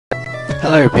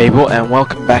Hello people, and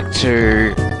welcome back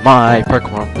to my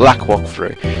Pokemon Black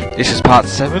walkthrough. This is part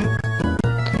 7,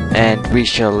 and we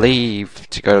shall leave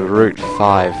to go to Route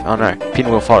 5. Oh no,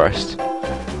 Pinwheel Forest.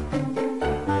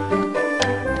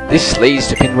 This leads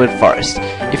to Pinwheel Forest.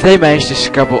 If they manage to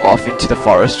scrabble off into the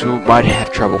forest, we might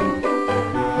have trouble.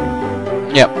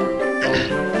 Yep.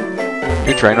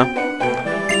 Good trainer.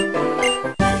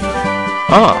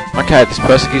 Ah, okay, this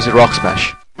person gives a rock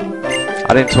smash.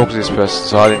 I didn't talk to this person,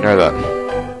 so I didn't know that.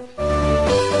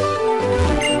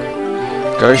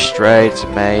 Go straight, it's a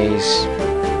maze.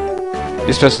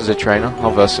 This person's a trainer,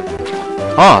 I'll verse him.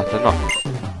 Ah, they're not.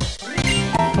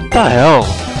 What the hell?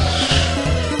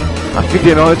 I think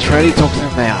they're not a trainer, talk to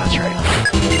them, they are a trainer.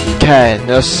 Okay,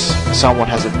 nurse, someone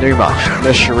has a Numa.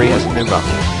 Nurse Shireen has a Numa.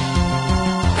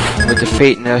 We'll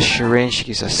defeat Nurse Shireen, she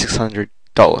gives us $600.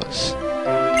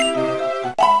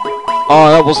 Oh,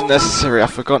 that wasn't necessary. I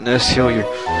forgot Nurse Hilliard.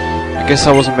 I guess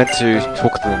I wasn't meant to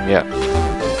talk to them yet.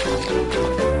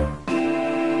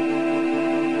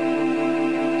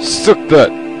 Suck that.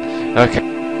 Okay.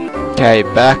 Okay,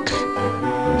 back.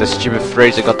 The stupid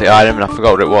freezer got the item and I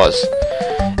forgot what it was.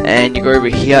 And you go over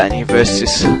here and you verse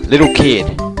this little kid.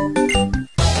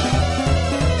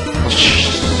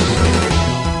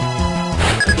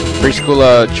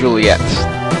 Preschooler Juliet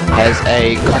has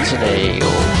a contine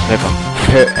or whatever.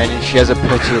 And she has a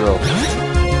Pertilo.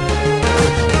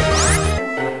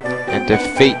 And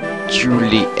defeat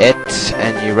Juliet,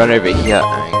 and you run over here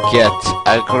and get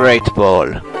a great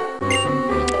ball.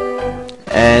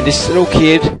 And this little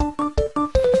kid.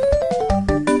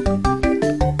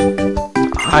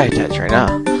 Hi, Tat Trainer.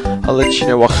 I'll let you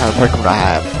know what kind of Pokemon I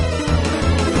have.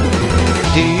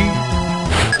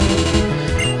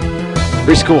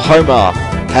 Preschool Homer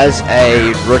has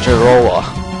a Rogerola.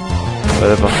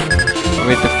 Whatever. I'm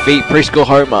going to defeat Preschool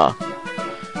Homer.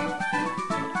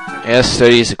 Yes,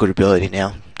 30 is a good ability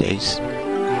nowadays.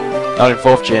 Not in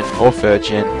 4th gen or 3rd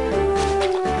gen.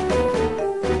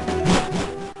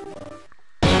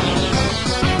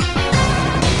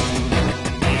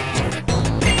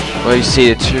 Well, you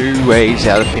see the two ways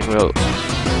out of Pinwheel.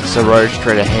 It's a road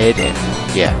straight ahead, and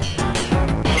yeah.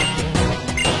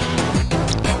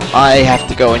 I have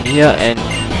to go in here, and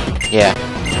yeah.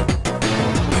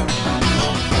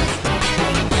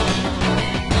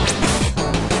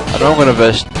 I know I'm gonna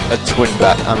verse a twin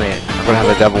battle. I mean, I'm gonna have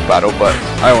a double battle, but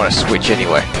I don't want to switch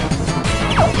anyway.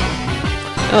 Now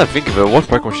that I think of it, what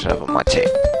Pokemon should I have on my team?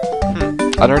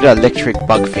 I know the electric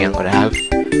bug thing I'm gonna have.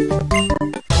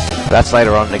 That's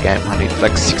later on in the game. I need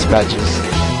like 6 badges.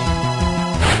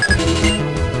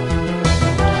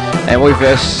 And we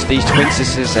verse these twin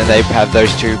sisters, and they have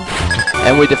those two.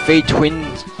 And we defeat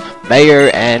twins, Mayor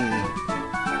and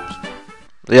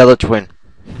the other twin.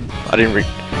 I didn't read.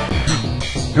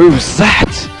 Who's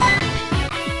that?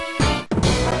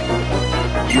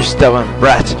 You stubborn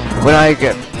brat. When I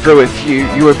get through with you,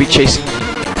 you won't be chasing.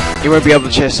 You won't be able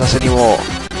to chase us anymore.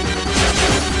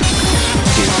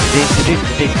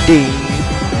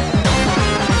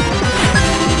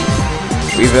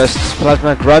 We versus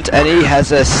Plasma Grunt, and he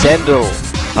has a Sandal.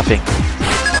 I think.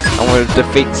 I'm going to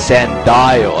defeat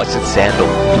Sandile. I said Sandal.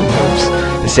 Oops.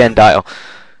 The Sandile.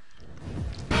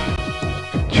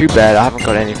 Too bad, I haven't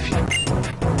got anything.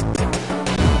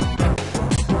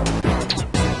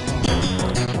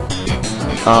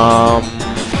 I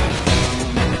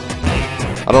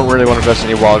don't really want to verse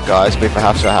any wild guys, but if I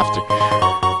have to, I have to.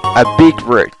 A big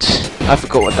root. I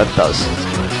forgot what that does.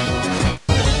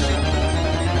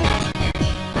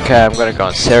 Okay, I'm gonna go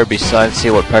on Cerebee's side and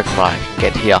see what Pokemon I can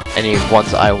get here. Any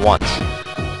ones I want.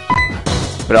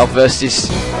 But I'll verse this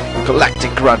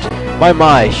Galactic Grunt.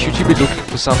 My, should you be looking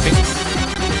for something?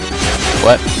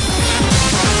 What?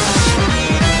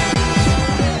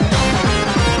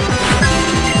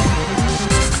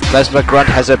 Plasma Grunt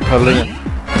has a Pavilion.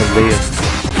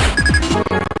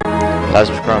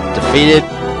 Plasma Grunt defeated.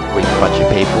 Weak bunch of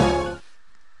people.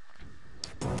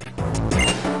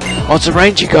 Oh, it's a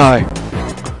ranger guy.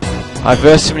 I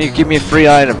verse him and you give me a free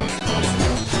item.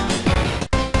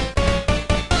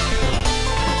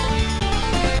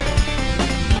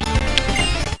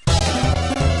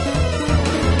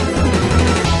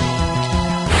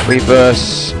 We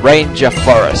verse Ranger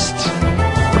Forrest.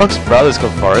 Brock's brother's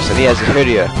called Forrest and he has a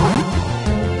Herdio.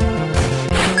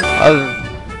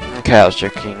 Okay, I was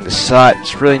checking the site.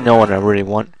 It's really no one I really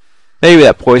want. Maybe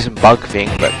that poison bug thing,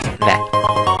 but nah.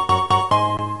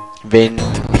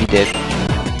 Venpd,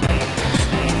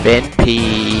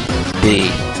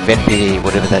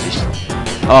 whatever that is.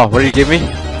 Oh, what did you give me?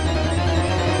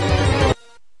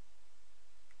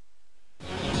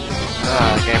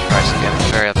 Ah, game price again.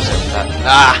 I'm very upset with that.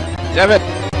 Ah, damn it!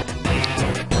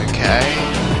 Okay. Okay.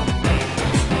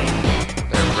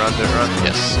 Don't run, don't run.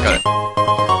 Yes, got it.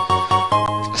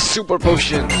 Super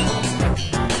potion.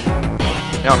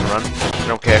 Now I can run. I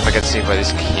don't care if I get seen by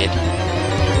this kid.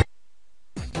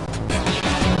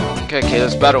 Okay,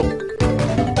 let's battle.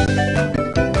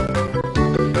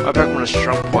 I back one of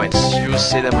strong points. You'll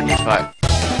see them when you fight.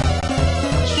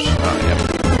 Yep.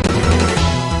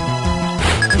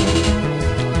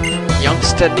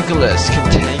 Youngster Nicholas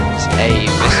contains a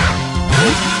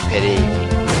pity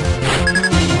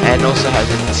and also has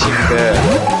a timber.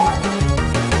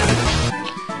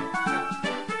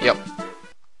 Yep.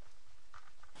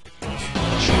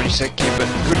 Sure, when you say keep it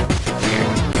good.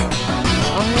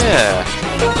 Oh yeah.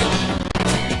 I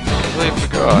completely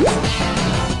forgot.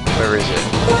 Where is it?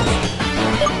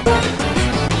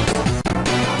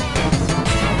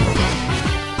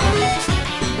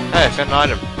 Hey, I found an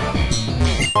item.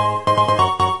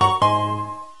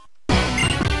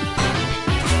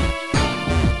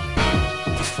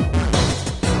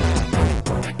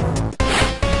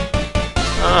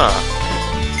 Ah.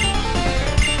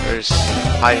 There's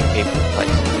hiding people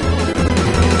places.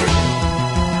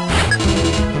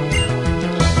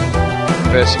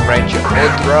 Versing Ranger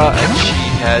Audra, and she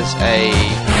has a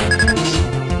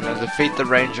defeat the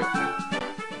Ranger,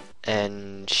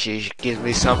 and she gives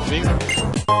me something.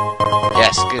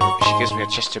 Yes, good. She gives me a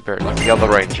chest of bird like the other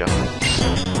Ranger.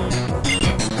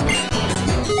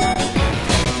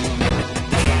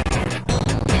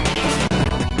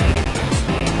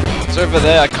 It's over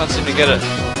there. I can't seem to get it.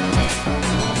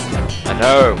 I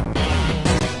know.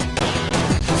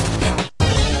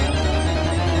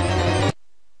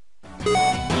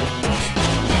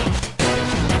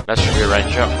 That should be a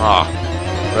Ranger. Ah.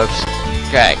 Whoops.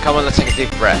 Okay, come on, let's take a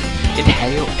deep breath.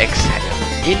 Inhale, exhale.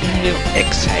 Inhale,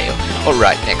 exhale.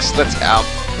 Alright, next, let our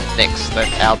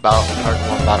battle,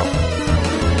 Pokemon battle.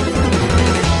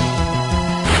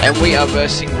 And we are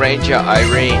versing Ranger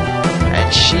Irene,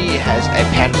 and she has a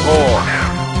Pinwheel.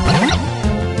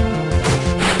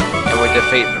 And we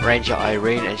defeat Ranger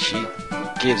Irene, and she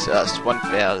gives us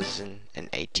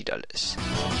 $1,080.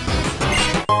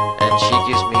 And she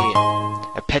gives me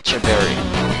a Pecha Berry,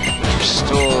 which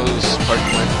restores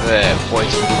Pokemon their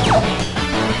poison.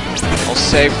 I'll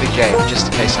save the game just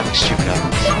in case something stupid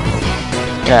happens.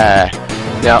 Okay,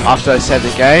 now after I save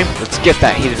the game, let's get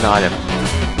that hidden item.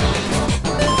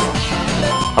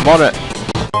 I'm on it.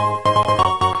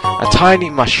 A tiny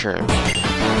mushroom.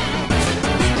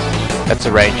 That's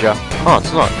a Ranger. Oh,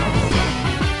 it's not.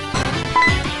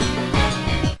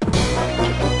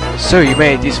 So you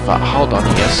made it this far. Hold on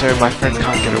here, so my friend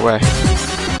can't get away.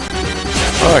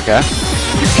 Oh, okay.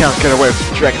 You can't get away with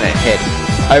the Dragonite head.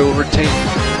 I will retain.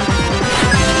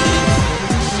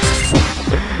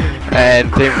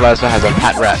 And Team Plasma has a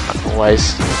Patrat,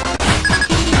 always.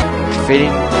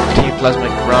 Defeating Team Plasma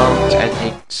Grunt, and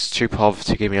he's too powerful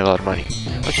to give me a lot of money.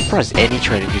 I'm surprised any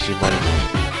trainer gives you money.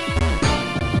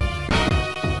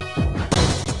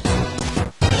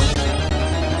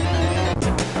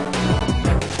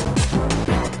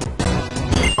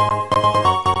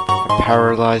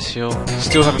 Paralyze heal.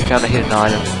 Still haven't found a hidden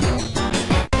item.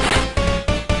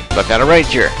 But I found a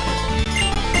Ranger.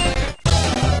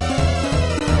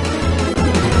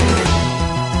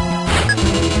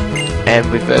 And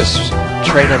we verse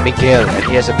Trainer Miguel, and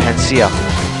he has a Panacea.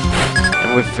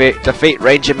 And we defeat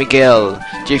Ranger Miguel.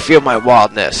 Do you feel my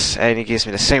wildness? And he gives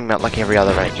me the same amount like every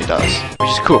other Ranger does, which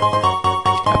is cool.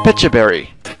 A Pecha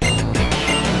Berry.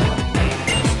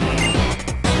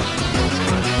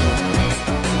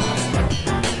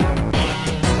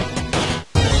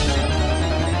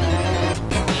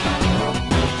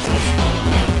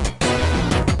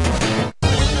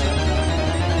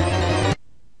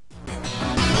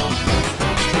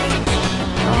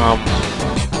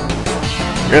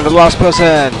 You're the last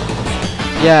person!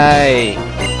 Yay!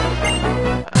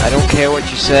 I don't care what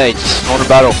you say, just want a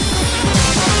battle.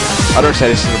 I don't say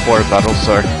this is an important battle,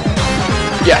 so...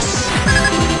 Yes!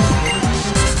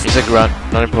 He's a grunt,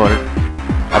 not important.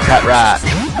 A Patrat.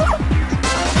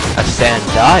 A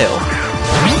Sandile.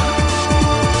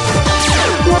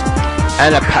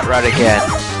 And a Patrat again.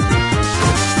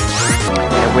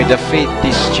 And we defeat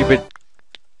this stupid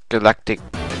galactic...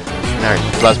 No,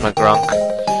 Plasma Grunk.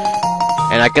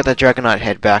 And I get the Dragonite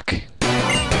head back.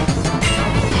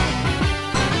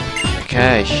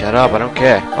 Okay, shut up, I don't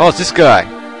care. Oh, it's this guy!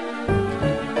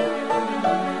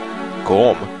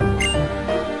 Gorm.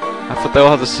 I thought they all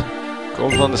had this...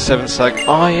 Gorm's on the 7th side.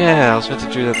 Oh yeah, I was meant to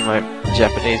do that in my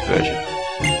Japanese version.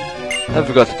 I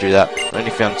forgot to do that. I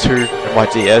only found 2 in my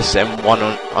DS and one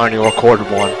on... I only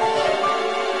recorded 1.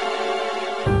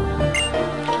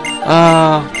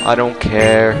 I don't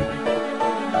care.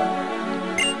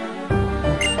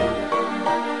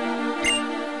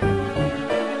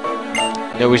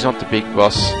 No, he's not the big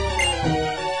boss.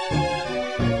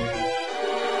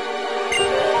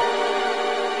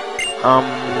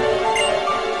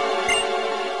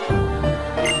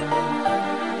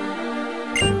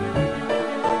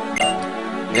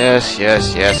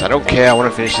 Yes. I don't care. I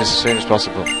want to finish this as soon as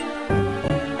possible.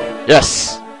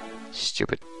 Yes!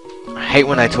 Stupid. I hate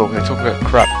when I talk about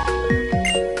crap.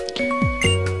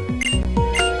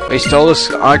 He stole the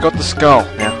skull. I got the skull.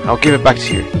 Now, I'll give it back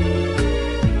to you.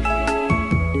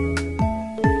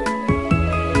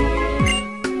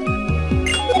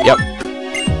 Yep.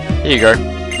 Here you go.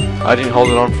 I didn't hold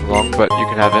it on for long, but you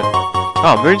can have it.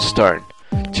 Oh, moonstone.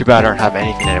 Too bad I don't have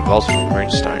anything that involves with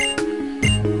moonstone.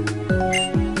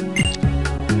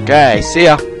 Okay, see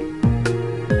ya.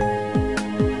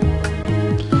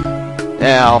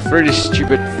 Now, through this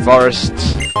stupid forest,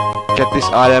 get this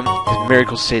item, the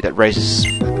miracle seed that raises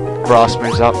grass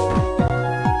moves up.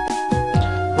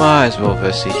 Might as well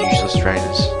verse these useless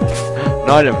trainers. An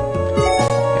item.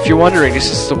 If you're wondering, this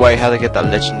is the way how to get that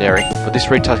legendary, but this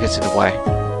retard gets in the way.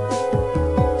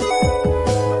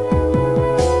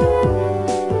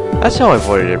 That's how I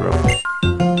avoided everyone.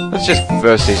 Let's just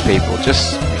verse these people,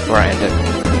 just before I end it.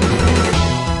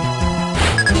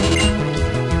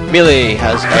 Millie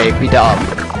has a Bidab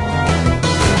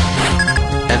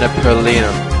and a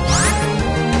Perlinum.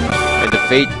 And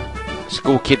defeat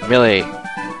School Kid Millie.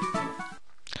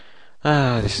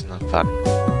 Ah, this is not fun.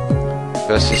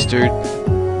 Versus this dude.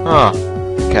 Oh,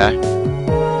 okay.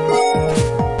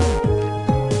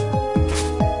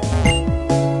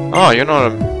 Oh, you're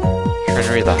not a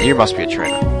trainer either. You must be a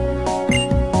trainer.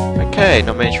 Okay,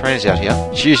 not many trainers out here.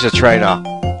 She's a trainer.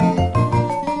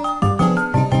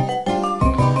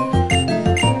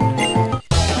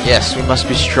 Yes, we must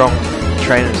be strong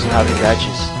trainers and having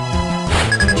badges.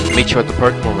 Meet you at the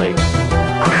Pokemon League.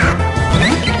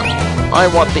 I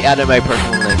want the anime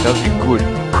Pokemon League, that would be good.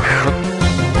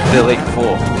 The Elite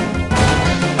Four.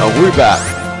 A Woobat.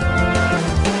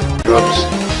 Oops.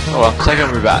 Oh well, second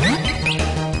Woobat.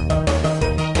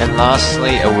 And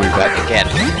lastly, a Woobat again.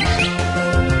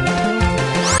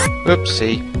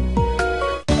 Oopsie.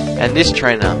 And this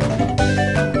trainer.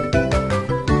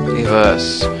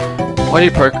 Reverse. Why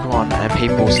do Pokemon and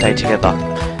people stay together?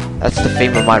 That's the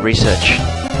theme of my research.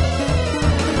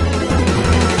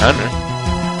 I don't know.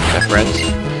 They're friends.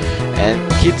 And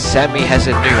Kid Sammy has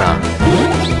a new arm.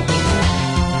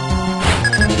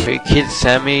 Kid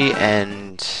Sammy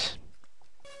and...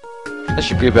 that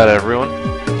should be about everyone.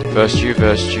 Verse you.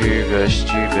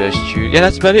 Yeah,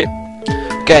 that's about it.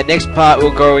 Okay, next part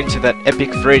we'll go into that epic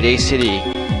 3D city.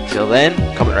 Till then,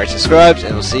 comment, rate, subscribe,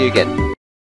 and we'll see you again.